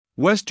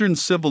Western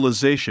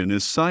civilization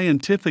is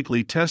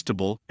scientifically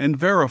testable and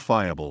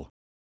verifiable.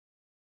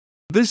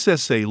 This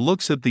essay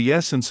looks at the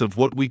essence of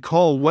what we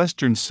call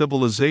Western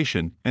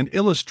civilization and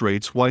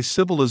illustrates why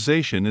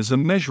civilization is a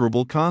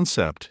measurable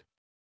concept.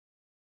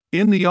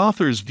 In the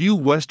author's view,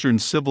 Western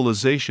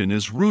civilization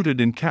is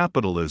rooted in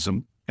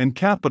capitalism, and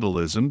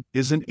capitalism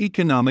is an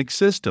economic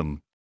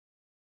system.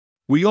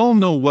 We all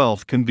know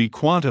wealth can be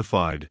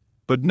quantified,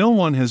 but no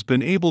one has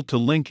been able to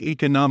link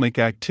economic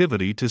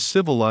activity to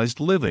civilized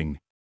living.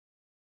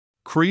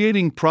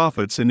 Creating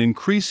profits and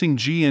increasing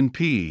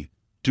GNP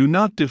do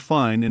not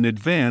define an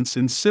advance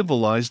in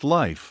civilized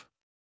life.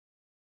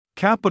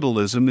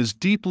 Capitalism is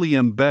deeply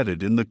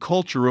embedded in the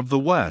culture of the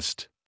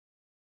West.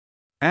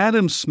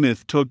 Adam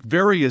Smith took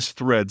various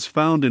threads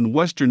found in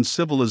Western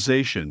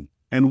civilization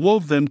and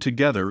wove them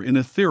together in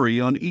a theory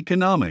on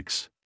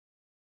economics.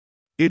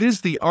 It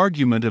is the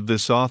argument of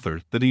this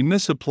author that he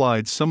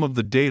misapplied some of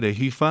the data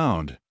he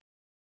found.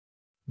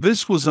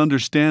 This was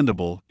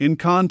understandable in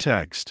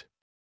context.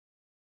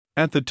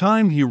 At the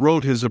time he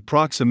wrote, his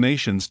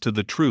approximations to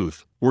the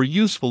truth were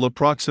useful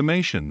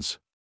approximations.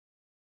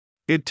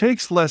 It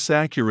takes less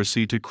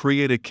accuracy to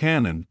create a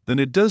cannon than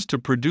it does to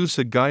produce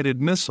a guided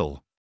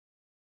missile.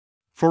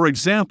 For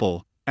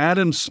example,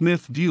 Adam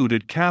Smith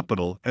viewed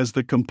capital as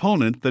the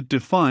component that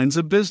defines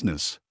a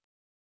business.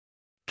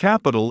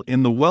 Capital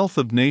in the wealth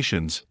of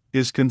nations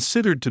is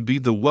considered to be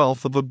the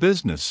wealth of a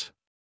business.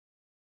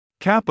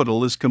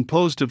 Capital is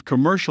composed of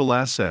commercial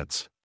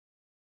assets.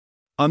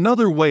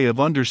 Another way of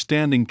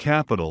understanding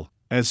capital,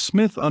 as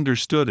Smith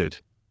understood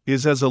it,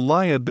 is as a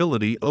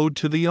liability owed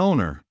to the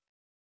owner.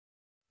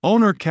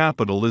 Owner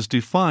capital is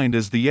defined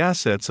as the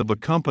assets of a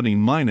company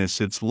minus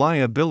its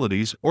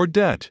liabilities or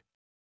debt.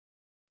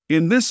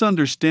 In this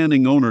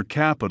understanding, owner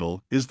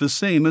capital is the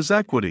same as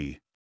equity.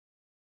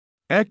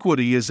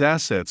 Equity is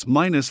assets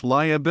minus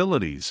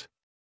liabilities.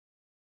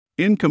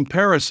 In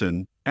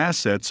comparison,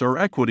 assets are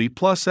equity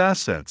plus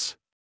assets.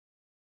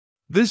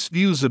 This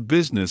views a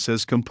business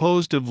as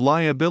composed of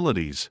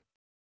liabilities.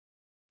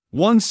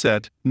 One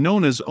set,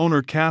 known as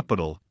owner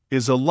capital,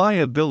 is a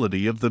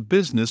liability of the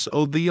business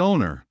owed the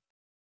owner.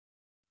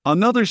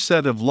 Another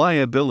set of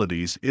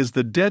liabilities is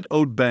the debt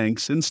owed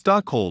banks and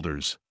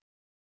stockholders.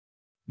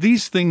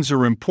 These things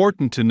are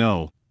important to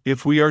know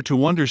if we are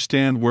to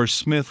understand where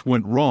Smith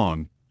went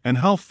wrong and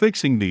how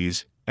fixing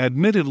these,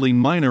 admittedly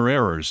minor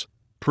errors,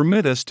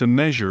 permit us to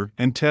measure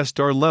and test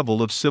our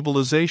level of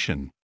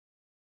civilization.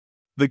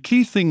 The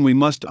key thing we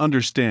must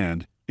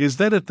understand is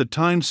that at the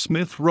time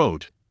Smith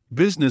wrote,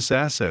 business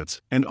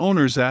assets and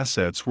owners'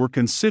 assets were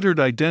considered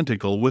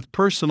identical with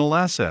personal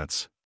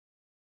assets.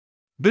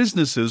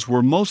 Businesses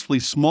were mostly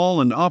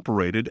small and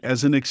operated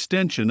as an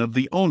extension of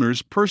the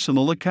owner's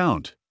personal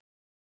account.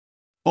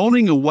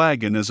 Owning a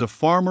wagon as a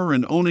farmer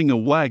and owning a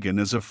wagon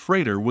as a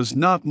freighter was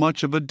not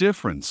much of a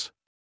difference.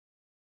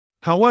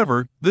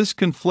 However, this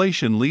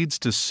conflation leads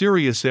to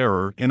serious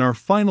error in our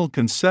final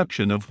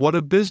conception of what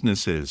a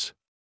business is.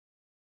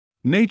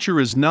 Nature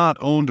is not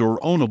owned or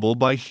ownable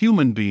by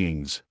human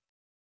beings.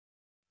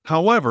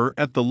 However,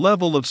 at the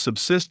level of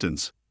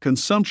subsistence,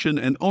 consumption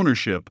and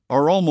ownership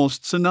are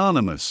almost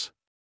synonymous.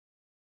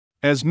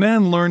 As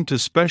man learned to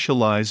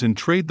specialize and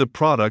trade the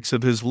products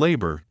of his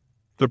labor,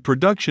 the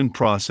production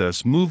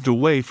process moved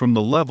away from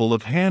the level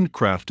of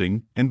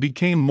handcrafting and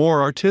became more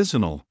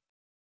artisanal.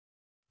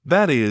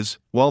 That is,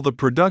 while the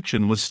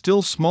production was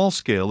still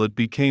small-scale, it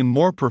became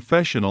more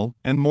professional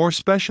and more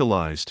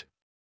specialized.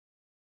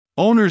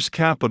 Owner's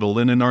capital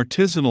in an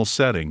artisanal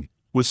setting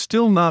was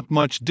still not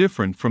much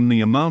different from the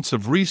amounts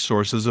of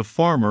resources a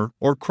farmer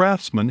or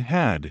craftsman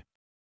had.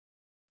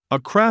 A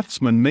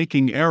craftsman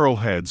making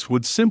arrowheads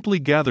would simply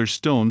gather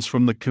stones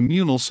from the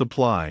communal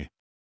supply.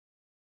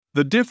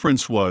 The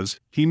difference was,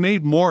 he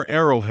made more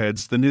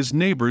arrowheads than his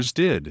neighbors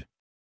did.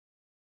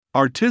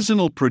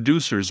 Artisanal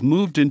producers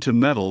moved into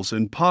metals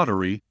and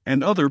pottery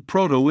and other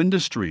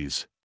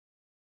proto-industries.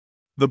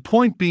 The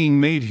point being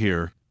made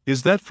here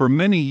is that for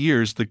many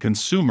years the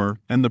consumer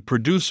and the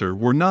producer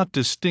were not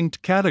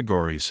distinct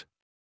categories.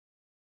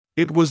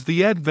 It was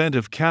the advent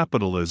of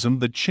capitalism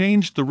that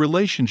changed the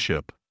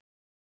relationship.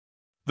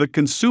 The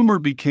consumer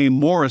became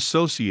more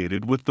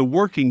associated with the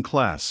working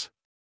class.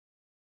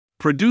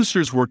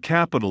 Producers were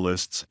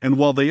capitalists, and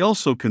while they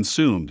also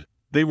consumed,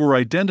 they were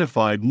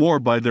identified more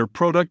by their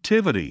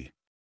productivity.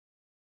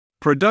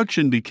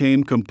 Production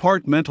became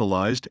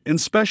compartmentalized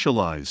and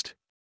specialized.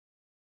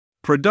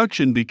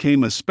 Production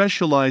became a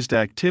specialized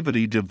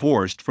activity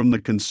divorced from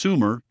the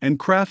consumer and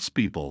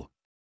craftspeople.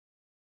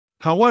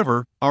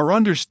 However, our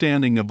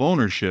understanding of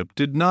ownership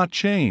did not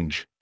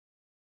change.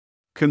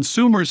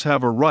 Consumers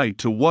have a right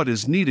to what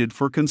is needed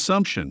for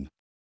consumption.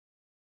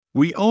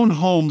 We own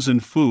homes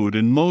and food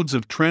and modes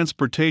of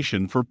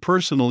transportation for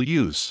personal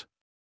use.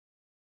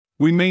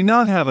 We may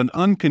not have an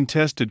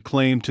uncontested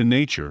claim to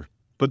nature,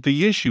 but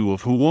the issue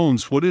of who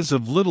owns what is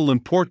of little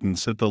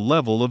importance at the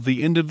level of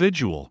the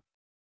individual.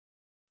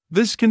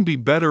 This can be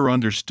better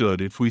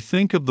understood if we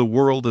think of the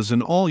world as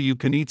an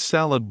all-you-can-eat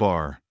salad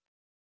bar.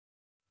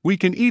 We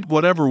can eat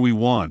whatever we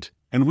want,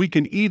 and we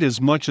can eat as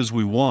much as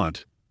we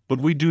want, but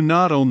we do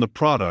not own the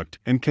product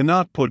and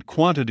cannot put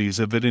quantities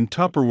of it in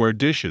Tupperware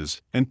dishes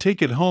and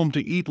take it home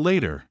to eat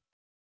later.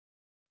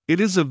 It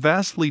is a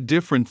vastly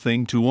different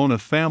thing to own a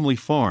family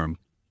farm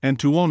and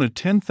to own a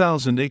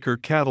 10,000-acre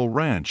cattle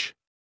ranch.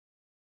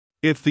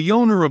 If the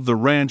owner of the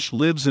ranch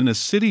lives in a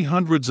city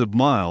hundreds of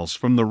miles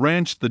from the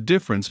ranch, the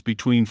difference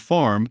between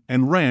farm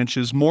and ranch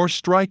is more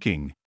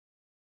striking.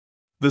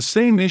 The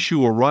same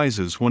issue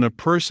arises when a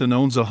person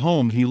owns a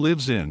home he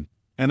lives in,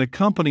 and a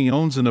company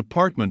owns an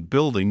apartment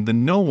building that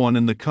no one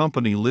in the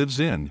company lives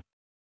in.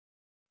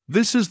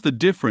 This is the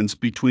difference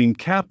between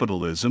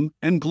capitalism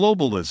and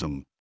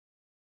globalism.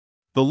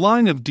 The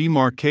line of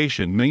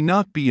demarcation may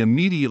not be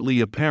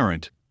immediately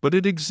apparent, but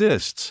it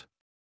exists.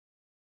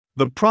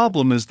 The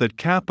problem is that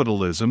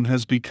capitalism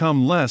has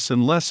become less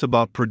and less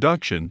about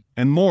production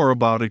and more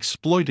about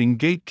exploiting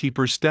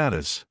gatekeeper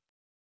status.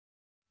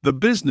 The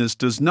business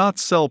does not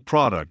sell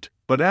product,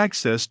 but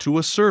access to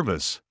a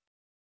service.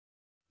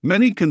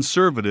 Many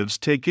conservatives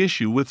take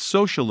issue with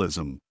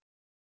socialism.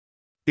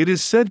 It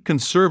is said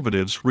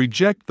conservatives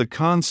reject the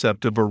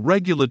concept of a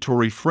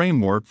regulatory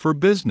framework for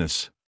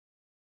business.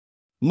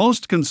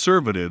 Most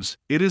conservatives,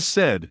 it is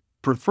said,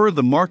 prefer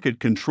the market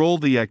control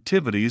the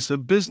activities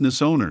of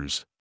business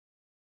owners.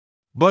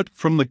 But,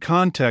 from the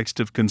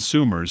context of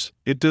consumers,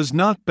 it does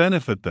not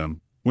benefit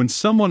them when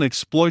someone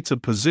exploits a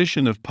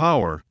position of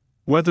power,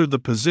 whether the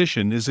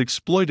position is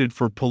exploited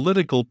for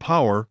political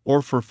power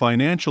or for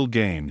financial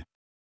gain.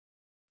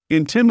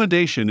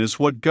 Intimidation is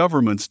what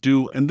governments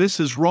do, and this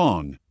is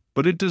wrong,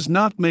 but it does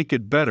not make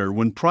it better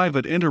when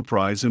private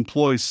enterprise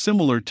employs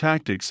similar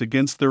tactics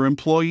against their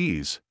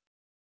employees.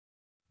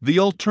 The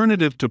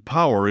alternative to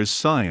power is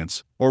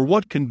science, or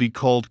what can be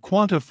called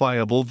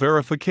quantifiable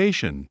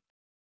verification.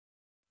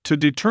 To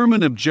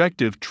determine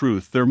objective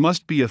truth, there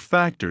must be a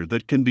factor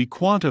that can be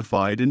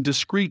quantified in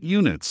discrete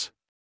units.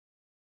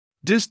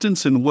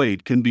 Distance and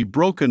weight can be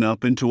broken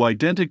up into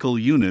identical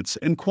units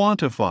and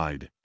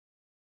quantified.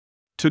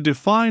 To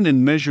define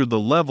and measure the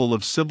level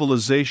of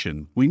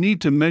civilization, we need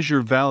to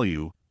measure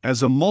value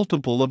as a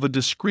multiple of a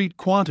discrete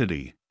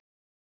quantity.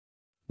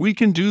 We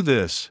can do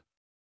this.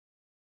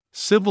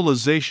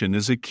 Civilization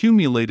is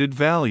accumulated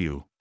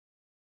value.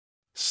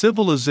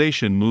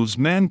 Civilization moves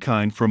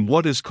mankind from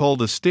what is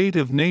called a state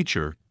of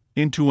nature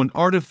into an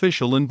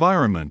artificial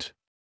environment.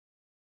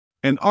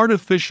 An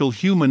artificial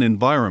human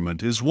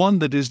environment is one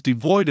that is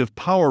devoid of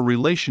power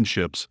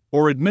relationships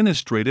or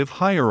administrative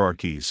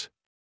hierarchies.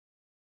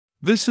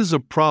 This is a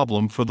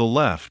problem for the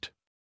left.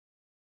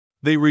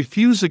 They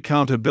refuse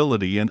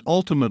accountability, and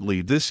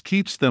ultimately this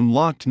keeps them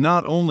locked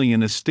not only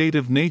in a state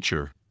of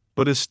nature,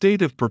 but a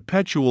state of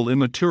perpetual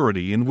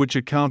immaturity in which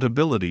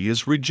accountability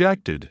is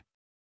rejected.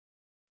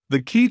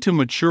 The key to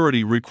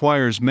maturity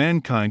requires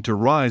mankind to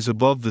rise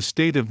above the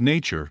state of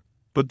nature,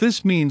 but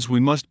this means we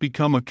must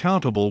become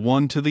accountable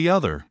one to the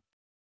other.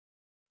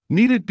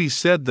 Need it be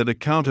said that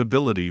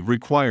accountability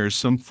requires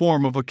some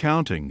form of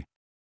accounting?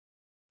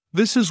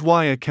 This is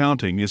why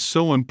accounting is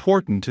so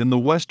important in the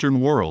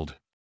Western world.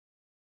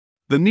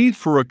 The need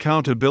for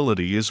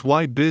accountability is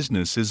why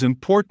business is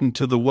important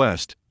to the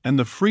West, and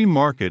the free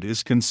market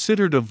is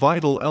considered a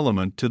vital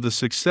element to the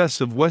success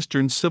of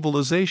Western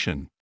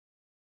civilization.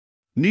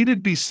 Need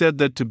it be said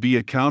that to be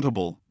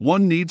accountable,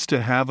 one needs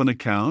to have an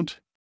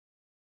account?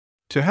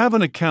 To have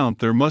an account,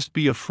 there must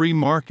be a free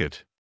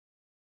market.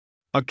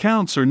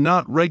 Accounts are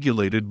not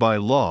regulated by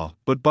law,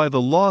 but by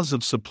the laws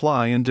of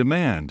supply and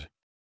demand.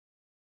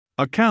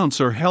 Accounts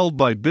are held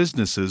by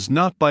businesses,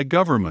 not by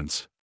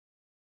governments.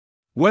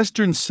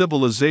 Western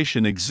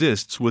civilization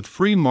exists with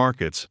free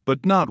markets,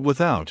 but not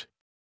without.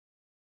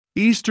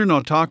 Eastern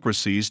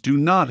autocracies do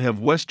not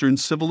have Western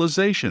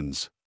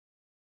civilizations.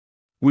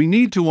 We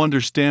need to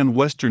understand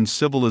Western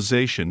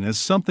civilization as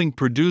something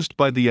produced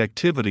by the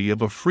activity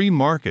of a free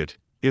market,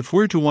 if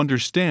we're to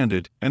understand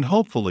it and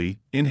hopefully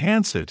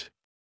enhance it.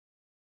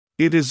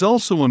 It is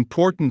also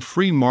important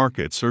free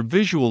markets are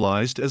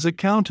visualized as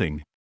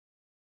accounting.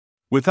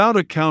 Without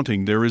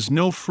accounting, there is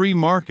no free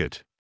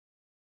market.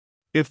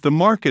 If the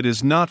market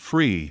is not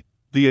free,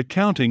 the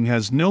accounting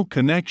has no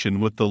connection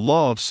with the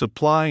law of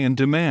supply and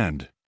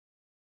demand.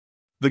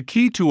 The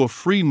key to a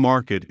free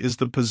market is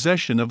the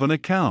possession of an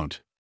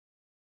account.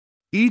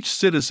 Each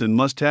citizen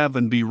must have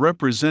and be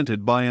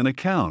represented by an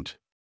account.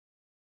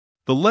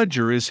 The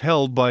ledger is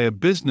held by a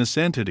business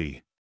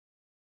entity.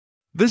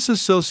 This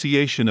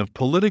association of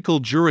political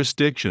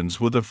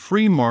jurisdictions with a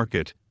free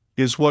market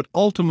is what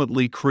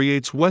ultimately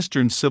creates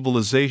Western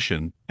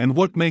civilization and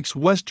what makes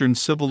Western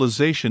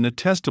civilization a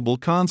testable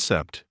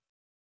concept.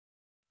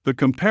 The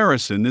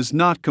comparison is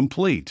not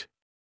complete.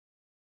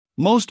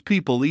 Most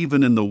people,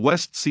 even in the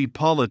West, see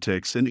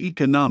politics and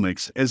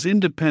economics as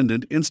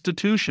independent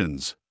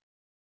institutions.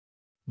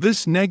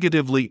 This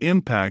negatively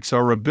impacts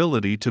our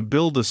ability to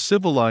build a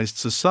civilized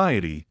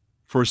society,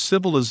 for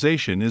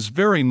civilization is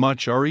very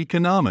much our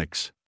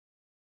economics.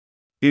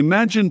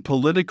 Imagine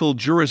political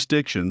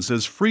jurisdictions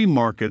as free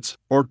markets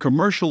or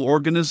commercial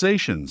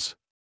organizations.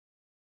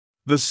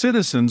 The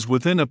citizens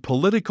within a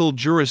political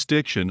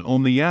jurisdiction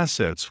own the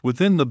assets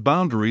within the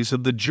boundaries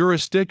of the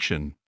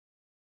jurisdiction.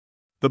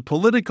 The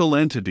political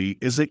entity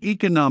is an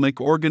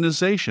economic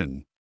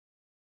organization.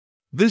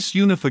 This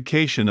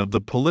unification of the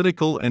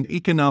political and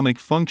economic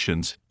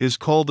functions is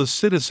called a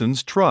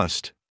citizen's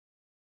trust.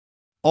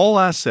 All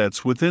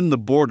assets within the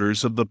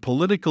borders of the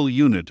political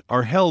unit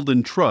are held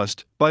in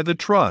trust by the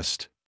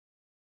trust.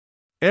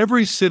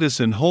 Every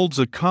citizen holds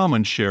a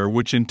common share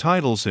which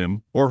entitles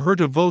him or her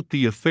to vote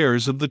the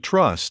affairs of the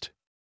trust.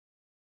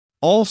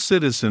 All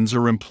citizens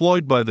are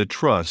employed by the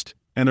trust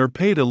and are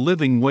paid a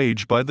living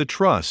wage by the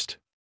trust.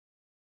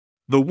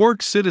 The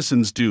work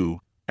citizens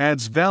do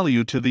adds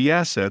value to the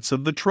assets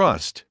of the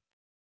trust.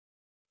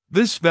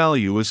 This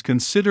value is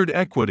considered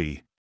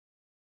equity.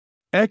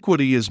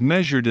 Equity is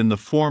measured in the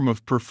form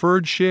of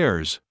preferred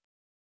shares.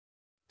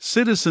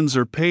 Citizens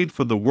are paid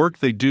for the work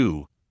they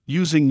do,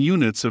 using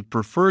units of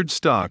preferred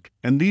stock,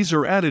 and these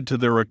are added to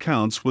their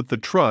accounts with the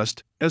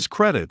trust as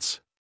credits.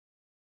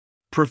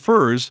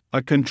 Prefers,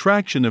 a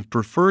contraction of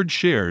preferred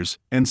shares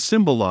and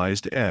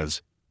symbolized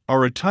as,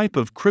 are a type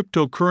of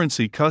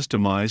cryptocurrency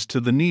customized to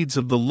the needs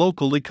of the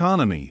local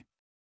economy.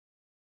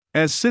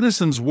 As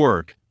citizens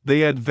work,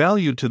 they add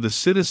value to the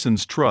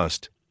citizens'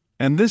 trust,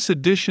 and this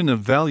addition of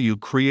value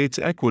creates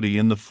equity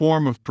in the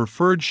form of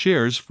preferred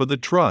shares for the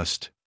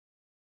trust.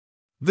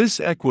 This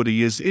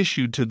equity is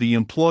issued to the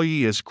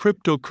employee as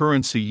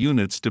cryptocurrency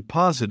units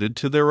deposited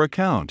to their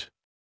account.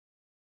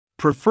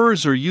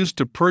 Prefers are used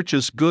to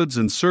purchase goods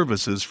and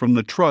services from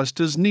the trust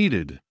as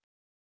needed.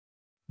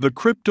 The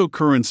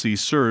cryptocurrency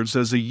serves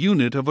as a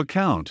unit of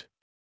account.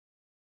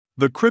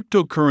 The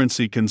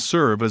cryptocurrency can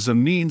serve as a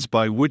means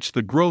by which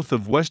the growth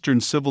of Western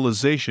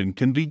civilization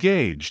can be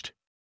gauged.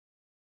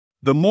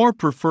 The more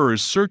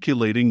prefers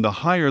circulating,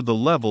 the higher the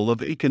level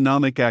of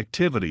economic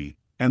activity,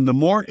 and the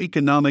more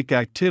economic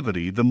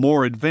activity, the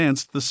more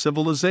advanced the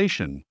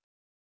civilization.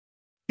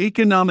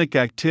 Economic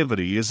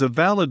activity is a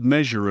valid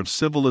measure of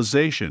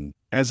civilization,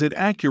 as it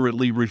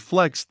accurately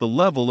reflects the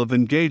level of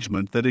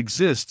engagement that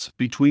exists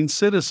between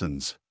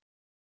citizens.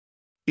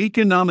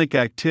 Economic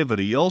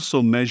activity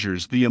also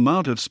measures the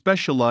amount of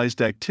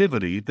specialized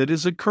activity that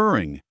is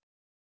occurring.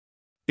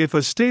 If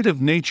a state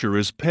of nature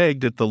is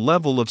pegged at the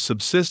level of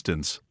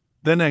subsistence,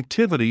 then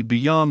activity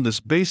beyond this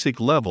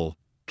basic level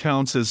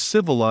counts as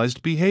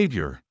civilized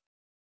behavior.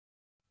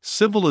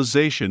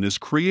 Civilization is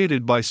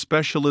created by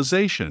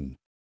specialization.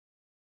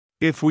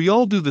 If we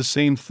all do the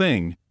same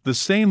thing, the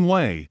same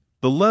way,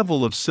 the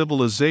level of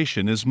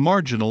civilization is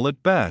marginal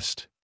at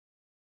best.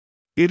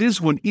 It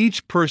is when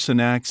each person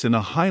acts in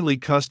a highly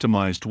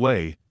customized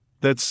way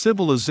that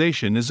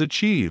civilization is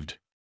achieved.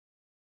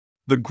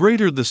 The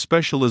greater the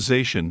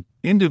specialization,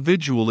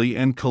 individually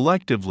and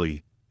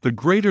collectively, the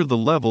greater the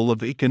level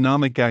of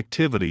economic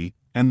activity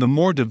and the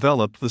more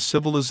developed the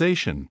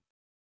civilization.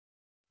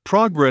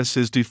 Progress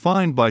is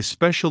defined by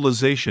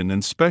specialization,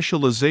 and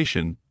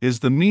specialization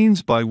is the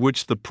means by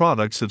which the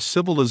products of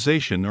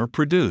civilization are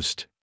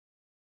produced.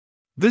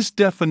 This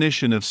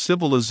definition of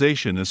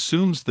civilization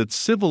assumes that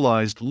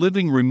civilized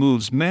living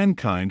removes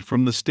mankind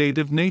from the state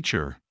of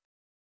nature.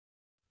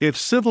 If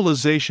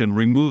civilization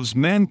removes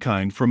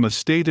mankind from a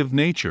state of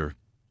nature,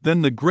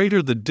 then the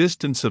greater the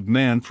distance of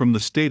man from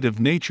the state of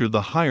nature,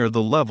 the higher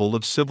the level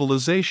of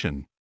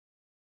civilization.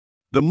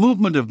 The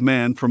movement of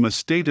man from a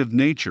state of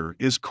nature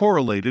is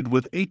correlated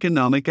with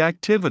economic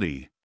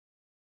activity.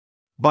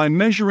 By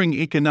measuring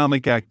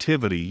economic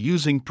activity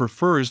using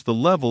prefers, the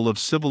level of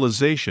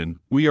civilization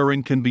we are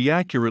in can be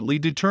accurately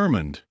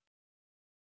determined.